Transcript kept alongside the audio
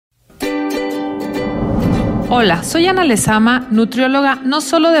Hola, soy Ana Lezama, nutrióloga no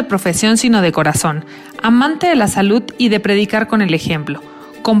solo de profesión sino de corazón, amante de la salud y de predicar con el ejemplo,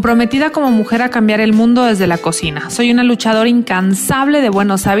 comprometida como mujer a cambiar el mundo desde la cocina. Soy una luchadora incansable de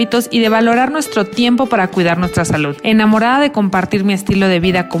buenos hábitos y de valorar nuestro tiempo para cuidar nuestra salud. Enamorada de compartir mi estilo de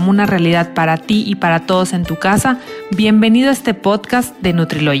vida como una realidad para ti y para todos en tu casa, bienvenido a este podcast de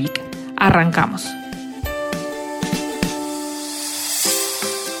Nutrilogic. Arrancamos.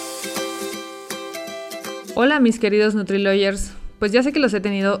 Hola mis queridos Nutrilogers, pues ya sé que los he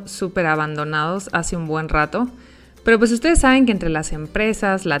tenido súper abandonados hace un buen rato, pero pues ustedes saben que entre las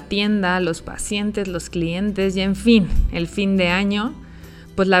empresas, la tienda, los pacientes, los clientes y en fin, el fin de año,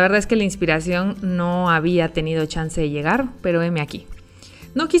 pues la verdad es que la inspiración no había tenido chance de llegar, pero heme aquí.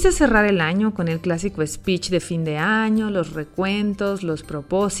 No quise cerrar el año con el clásico speech de fin de año, los recuentos, los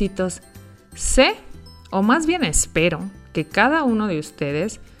propósitos. Sé, o más bien espero, que cada uno de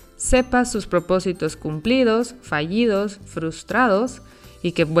ustedes sepa sus propósitos cumplidos, fallidos, frustrados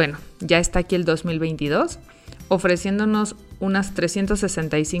y que bueno, ya está aquí el 2022 ofreciéndonos unas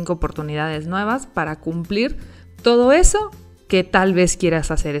 365 oportunidades nuevas para cumplir todo eso que tal vez quieras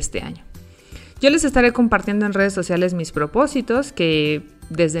hacer este año. Yo les estaré compartiendo en redes sociales mis propósitos que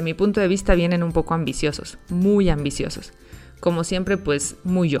desde mi punto de vista vienen un poco ambiciosos, muy ambiciosos. Como siempre, pues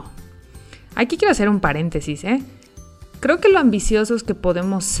muy yo. Aquí quiero hacer un paréntesis, Creo que lo ambiciosos que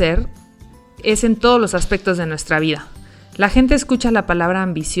podemos ser es en todos los aspectos de nuestra vida. La gente escucha la palabra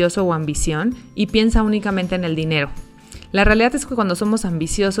ambicioso o ambición y piensa únicamente en el dinero. La realidad es que cuando somos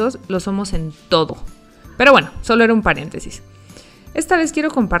ambiciosos, lo somos en todo. Pero bueno, solo era un paréntesis. Esta vez quiero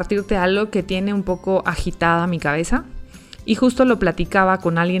compartirte algo que tiene un poco agitada mi cabeza y justo lo platicaba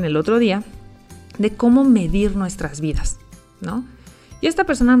con alguien el otro día de cómo medir nuestras vidas, ¿no? Y esta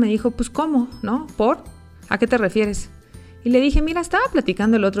persona me dijo, pues ¿cómo? ¿No? ¿Por? ¿A qué te refieres? Y le dije, mira, estaba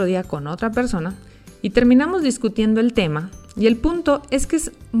platicando el otro día con otra persona y terminamos discutiendo el tema y el punto es que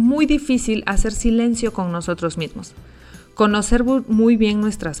es muy difícil hacer silencio con nosotros mismos. Conocer muy bien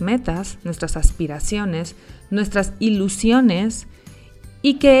nuestras metas, nuestras aspiraciones, nuestras ilusiones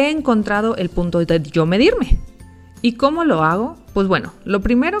y que he encontrado el punto de yo medirme. ¿Y cómo lo hago? Pues bueno, lo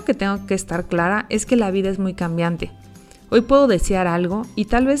primero que tengo que estar clara es que la vida es muy cambiante. Hoy puedo desear algo y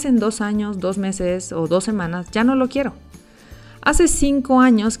tal vez en 2 años, 2 meses o 2 semanas ya no lo quiero. Hace 5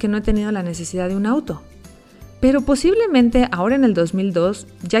 años que no he tenido la necesidad de un auto, pero posiblemente ahora en el 2002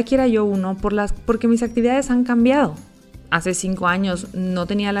 ya quiera yo uno porque mis actividades han cambiado. Hace 5 años no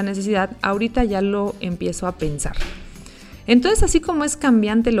tenía la necesidad, ahorita ya lo empiezo a pensar. Entonces, así como es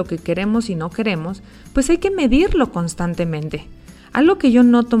cambiante lo que queremos y no queremos, pues hay que medirlo constantemente. Algo que yo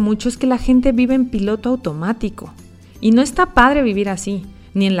noto mucho es que la gente vive en piloto automático y no está padre vivir así.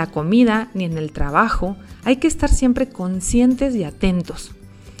 Ni en la comida, ni en el trabajo, hay que estar siempre conscientes y atentos.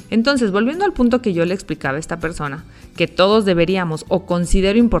 Entonces, volviendo al punto que yo le explicaba a esta persona, que todos deberíamos o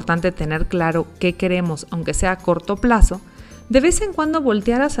considero importante tener claro qué queremos, aunque sea a corto plazo, de vez en cuando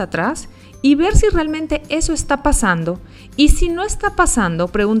voltear hacia atrás y ver si realmente eso está pasando y si no está pasando,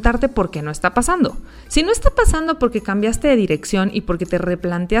 preguntarte por qué no está pasando. Si no está pasando porque cambiaste de dirección y porque te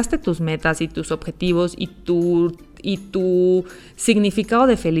replanteaste tus metas y tus objetivos y tu significado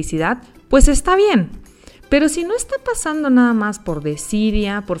de felicidad, pues está bien. Pero si no está pasando nada más por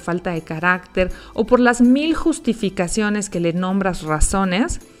desidia, por falta de carácter o por las 1000 justificaciones que le nombras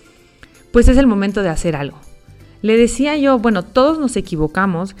razones, pues es el momento de hacer algo. Le decía yo, bueno, todos nos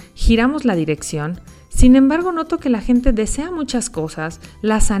equivocamos, giramos la dirección, sin embargo noto que la gente desea muchas cosas,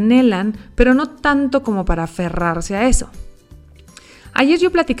 las anhelan, pero no tanto como para aferrarse a eso. Ayer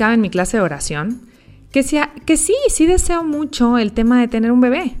yo platicaba en mi clase de oración que sí deseo mucho el tema de tener un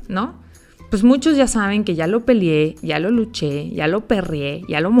bebé, ¿no? Pues muchos ya saben que ya lo peleé, ya lo luché, ya lo perreé,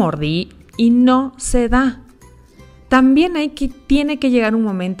 ya lo mordí y no se da. También tiene que llegar un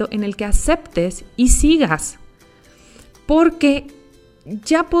momento en el que aceptes y sigas. Porque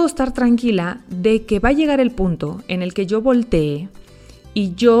ya puedo estar tranquila de que va a llegar el punto en el que yo voltee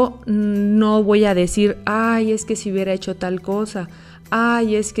y yo no voy a decir, ay, es que si hubiera hecho tal cosa,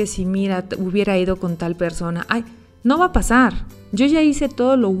 ay, es que si mira, hubiera ido con tal persona, ay, no va a pasar. Yo ya hice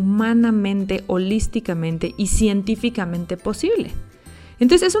todo lo humanamente, holísticamente y científicamente posible.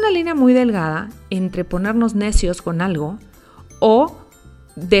 Entonces es una línea muy delgada entre ponernos necios con algo o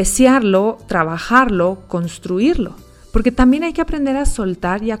desearlo, trabajarlo, construirlo. Porque también hay que aprender a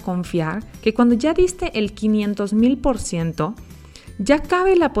soltar y a confiar que cuando ya diste el 500,000%, ya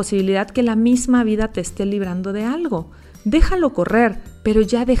cabe la posibilidad que la misma vida te esté librando de algo. Déjalo correr, pero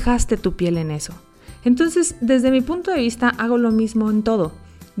ya dejaste tu piel en eso. Entonces, desde mi punto de vista, hago lo mismo en todo.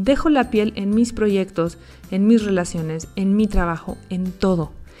 Dejo la piel en mis proyectos, en mis relaciones, en mi trabajo, en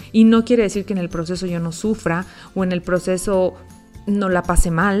todo. Y no quiere decir que en el proceso yo no sufra o en el proceso no la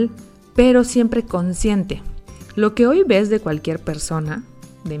pase mal, pero siempre consciente. Lo que hoy ves de cualquier persona,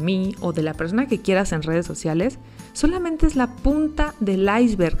 de mí o de la persona que quieras en redes sociales, solamente es la punta del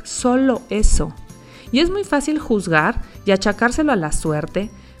iceberg, solo eso. Y es muy fácil juzgar y achacárselo a la suerte,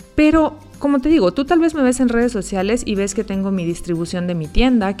 pero como te digo, tú tal vez me ves en redes sociales y ves que tengo mi distribución de mi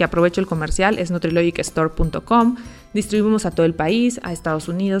tienda, que aprovecho el comercial, es nutrilogicstore.com, distribuimos a todo el país, a Estados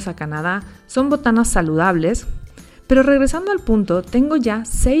Unidos, a Canadá, son botanas saludables, pero regresando al punto, tengo ya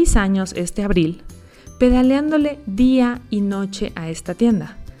 6 años este abril pedaleándole día y noche a esta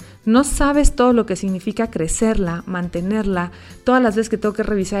tienda. No sabes todo lo que significa crecerla, mantenerla, todas las veces que tengo que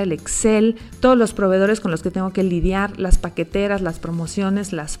revisar el Excel, todos los proveedores con los que tengo que lidiar, las paqueteras, las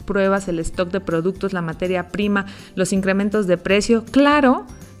promociones, las pruebas, el stock de productos, la materia prima, los incrementos de precio. Claro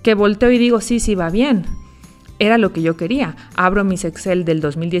que volteo y digo, sí, va bien. Era lo que yo quería. Abro mis Excel del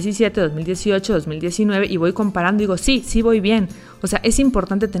 2017, 2018, 2019 y voy comparando y digo, sí, voy bien. O sea, es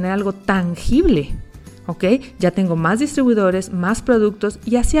importante tener algo tangible. ¿Ok? Ya tengo más distribuidores, más productos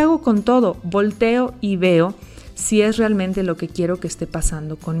y así hago con todo. Volteo y veo si es realmente lo que quiero que esté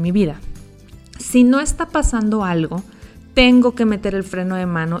pasando con mi vida. Si no está pasando algo, tengo que meter el freno de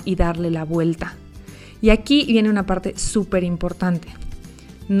mano y darle la vuelta. Y aquí viene una parte súper importante.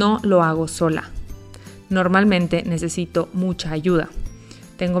 No lo hago sola. Normalmente necesito mucha ayuda.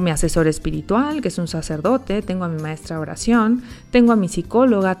 Tengo mi asesor espiritual, que es un sacerdote, tengo a mi maestra de oración, tengo a mi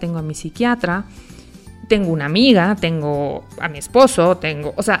psicóloga, tengo a mi psiquiatra, tengo una amiga, tengo a mi esposo,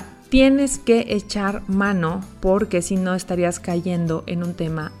 tienes que echar mano porque si no estarías cayendo en un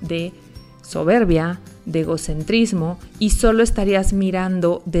tema de soberbia, de egocentrismo y solo estarías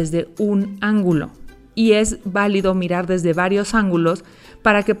mirando desde un ángulo. Y es válido mirar desde varios ángulos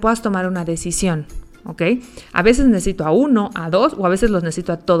para que puedas tomar una decisión, ¿ok? A veces necesito a uno, a dos o a veces los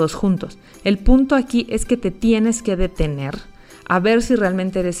necesito a todos juntos. El punto aquí es que te tienes que detener a ver si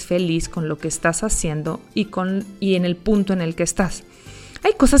realmente eres feliz con lo que estás haciendo y en el punto en el que estás.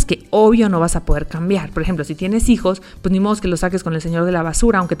 Hay cosas que obvio no vas a poder cambiar. Por ejemplo, si tienes hijos, pues ni modo que los saques con el señor de la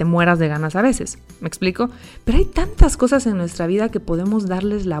basura, aunque te mueras de ganas a veces. ¿Me explico? Pero hay tantas cosas en nuestra vida que podemos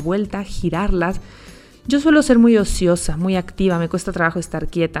darles la vuelta, girarlas. Yo suelo ser muy ociosa, muy activa, me cuesta trabajo estar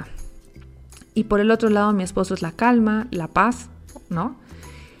quieta. Y por el otro lado, mi esposo es la calma, la paz, ¿no?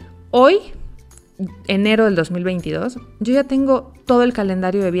 Hoy, enero del 2022, yo ya tengo todo el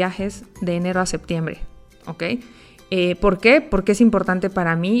calendario de viajes de enero a septiembre, ¿ok? ¿Por qué? Porque es importante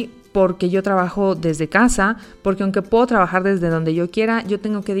para mí, porque yo trabajo desde casa, porque aunque puedo trabajar desde donde yo quiera, yo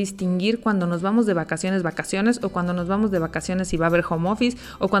tengo que distinguir cuando nos vamos de vacaciones, o cuando nos vamos de vacaciones y va a haber home office,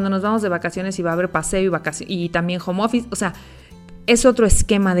 o cuando nos vamos de vacaciones y va a haber paseo y también home office, o sea, es otro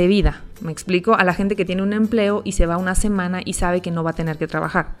esquema de vida, ¿me explico? A la gente que tiene un empleo y se va una semana y sabe que no va a tener que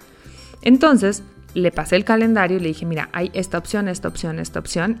trabajar. Entonces, le pasé el calendario y le dije, mira, hay esta opción,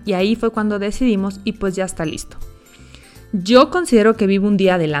 y ahí fue cuando decidimos y pues ya está listo. Yo considero que vivo un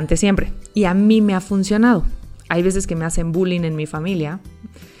día adelante siempre y a mí me ha funcionado. Hay veces que me hacen bullying en mi familia.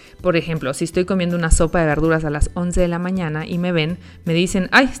 Por ejemplo, si estoy comiendo una sopa de verduras a las 11 de la mañana y me ven, me dicen,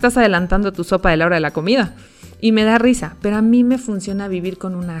 ay, estás adelantando tu sopa de la hora de la comida. Y me da risa, pero a mí me funciona vivir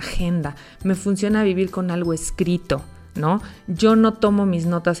con una agenda, me funciona vivir con algo escrito, ¿no? Yo no tomo mis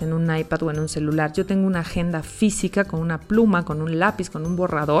notas en un iPad o en un celular, yo tengo una agenda física con una pluma, con un lápiz, con un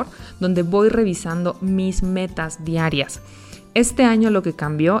borrador, donde voy revisando mis metas diarias. Este año lo que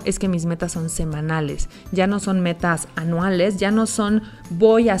cambió es que mis metas son semanales, ya no son metas anuales, ya no son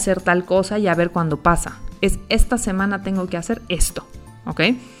voy a hacer tal cosa y a ver cuándo pasa. Es esta semana tengo que hacer esto, ¿ok?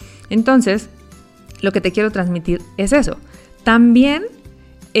 Entonces, lo que te quiero transmitir es eso. También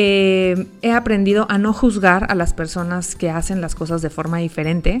he aprendido a no juzgar a las personas que hacen las cosas de forma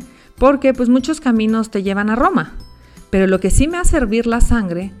diferente, porque pues muchos caminos te llevan a Roma. Pero lo que sí me hace hervir la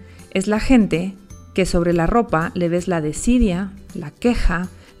sangre es la gente que sobre la ropa le ves la desidia, la queja,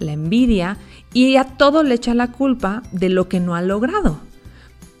 la envidia y a todo le echa la culpa de lo que no ha logrado.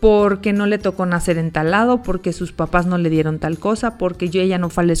 Porque no le tocó nacer en tal lado, porque sus papás no le dieron tal cosa, porque ella no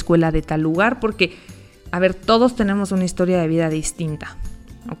fue a la escuela de tal lugar, porque, a ver, todos tenemos una historia de vida distinta,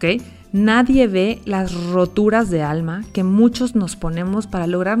 ¿ok? Nadie ve las roturas de alma que muchos nos ponemos para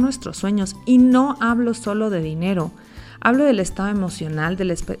lograr nuestros sueños. Y no hablo solo de dinero, hablo del estado emocional, del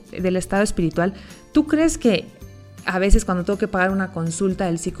estado espiritual. ¿Tú crees que a veces cuando tengo que pagar una consulta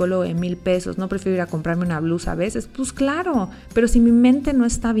del psicólogo de 1,000 pesos, no prefiero ir a comprarme una blusa a veces? Pues claro, pero si mi mente no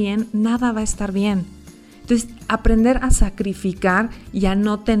está bien, nada va a estar bien. Entonces, aprender a sacrificar y a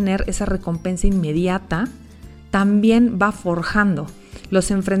no tener esa recompensa inmediata también va forjando. Los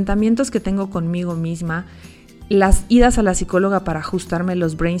enfrentamientos que tengo conmigo misma las idas a la psicóloga para ajustarme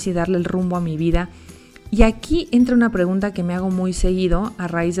los brains y darle el rumbo a mi vida. Y aquí entra una pregunta que me hago muy seguido a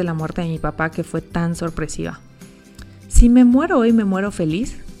raíz de la muerte de mi papá, que fue tan sorpresiva. Si me muero hoy, ¿me muero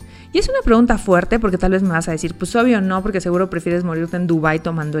feliz? Y es una pregunta fuerte porque tal vez me vas a decir, pues obvio no, porque seguro prefieres morirte en Dubái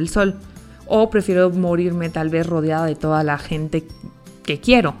tomando el sol. O prefiero morirme tal vez rodeada de toda la gente que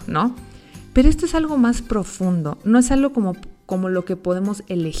quiero, ¿no? Pero esto es algo más profundo, no es algo como lo que podemos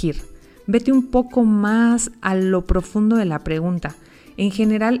elegir. Vete un poco más a lo profundo de la pregunta. En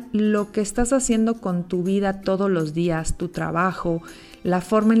general, lo que estás haciendo con tu vida todos los días, tu trabajo, la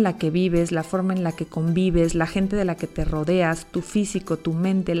forma en la que vives, la forma en la que convives, la gente de la que te rodeas, tu físico, tu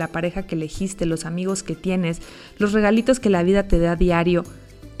mente, la pareja que elegiste, los amigos que tienes, los regalitos que la vida te da a diario,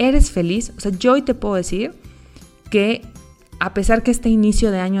 ¿eres feliz? O sea, yo hoy te puedo decir que a pesar que este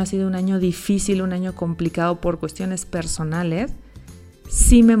inicio de año ha sido un año difícil, un año complicado por cuestiones personales,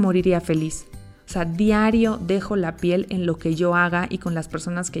 sí me moriría feliz. O sea, diario dejo la piel en lo que yo haga y con las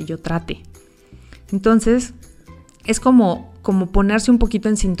personas que yo trate. Entonces, es como ponerse un poquito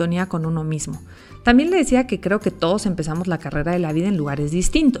en sintonía con uno mismo. También le decía que creo que todos empezamos la carrera de la vida en lugares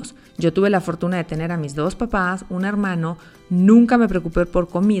distintos. Yo tuve la fortuna de tener a mis 2 papás, un hermano, nunca me preocupé por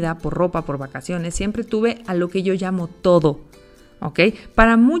comida, por ropa, por vacaciones, siempre tuve a lo que yo llamo todo, ¿ok?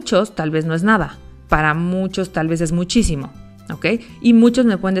 Para muchos tal vez no es nada, para muchos tal vez es muchísimo, ¿ok? Y muchos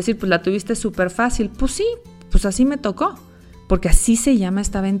me pueden decir, pues la tuviste súper fácil. Pues sí, pues así me tocó, porque así se llama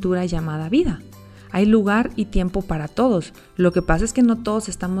esta aventura llamada vida. Hay lugar y tiempo para todos. Lo que pasa es que no todos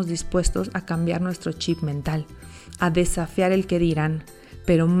estamos dispuestos a cambiar nuestro chip mental, a desafiar el que dirán,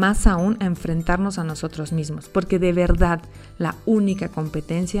 pero más aún a enfrentarnos a nosotros mismos, porque de verdad la única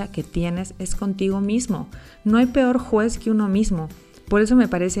competencia que tienes es contigo mismo. No hay peor juez que uno mismo. Por eso me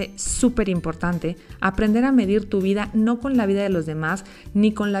parece súper importante aprender a medir tu vida no con la vida de los demás,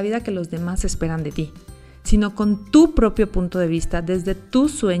 ni con la vida que los demás esperan de ti, sino con tu propio punto de vista, desde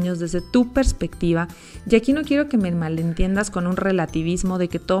tus sueños, desde tu perspectiva. Y aquí no quiero que me malentiendas con un relativismo de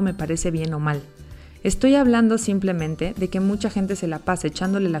que todo me parece bien o mal. Estoy hablando simplemente de que mucha gente se la pasa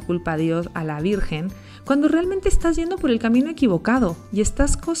echándole la culpa a Dios, a la Virgen, cuando realmente estás yendo por el camino equivocado y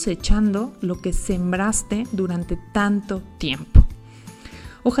estás cosechando lo que sembraste durante tanto tiempo.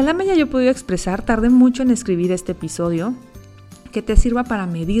 Ojalá me haya yo podido expresar, tardé mucho en escribir este episodio, que te sirva para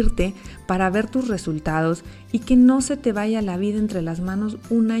medirte, para ver tus resultados y que no se te vaya la vida entre las manos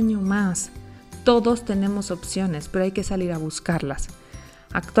un año más. Todos tenemos opciones, pero hay que salir a buscarlas.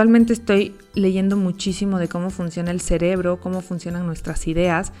 Actualmente estoy leyendo muchísimo de cómo funciona el cerebro, cómo funcionan nuestras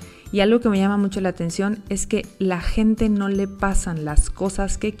ideas, y algo que me llama mucho la atención es que la gente no le pasan las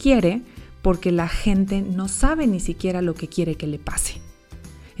cosas que quiere porque la gente no sabe ni siquiera lo que quiere que le pase.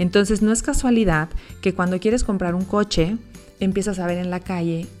 Entonces no es casualidad que cuando quieres comprar un coche, empiezas a ver en la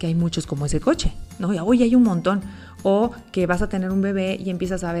calle que hay muchos como ese coche, ¿no? Oye, hay un montón. O que vas a tener un bebé y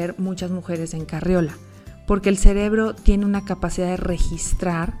empiezas a ver muchas mujeres en carriola. Porque el cerebro tiene una capacidad de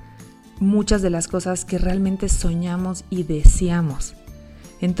registrar muchas de las cosas que realmente soñamos y deseamos.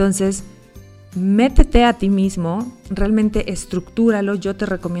 Entonces, métete a ti mismo, realmente estructúralo. Yo te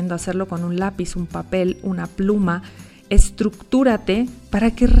recomiendo hacerlo con un lápiz, un papel, una pluma. Estructúrate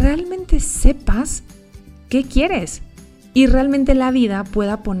para que realmente sepas qué quieres y realmente la vida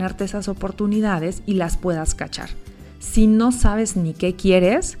pueda ponerte esas oportunidades y las puedas cachar. Si no sabes ni qué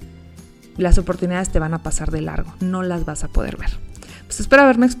quieres, las oportunidades te van a pasar de largo, no las vas a poder ver. Pues espero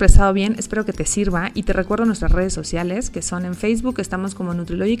haberme expresado bien, espero que te sirva y te recuerdo nuestras redes sociales que son en Facebook, estamos como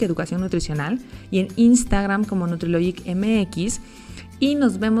Nutrilogic Educación Nutricional y en Instagram como Nutrilogic MX y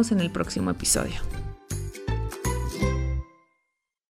nos vemos en el próximo episodio.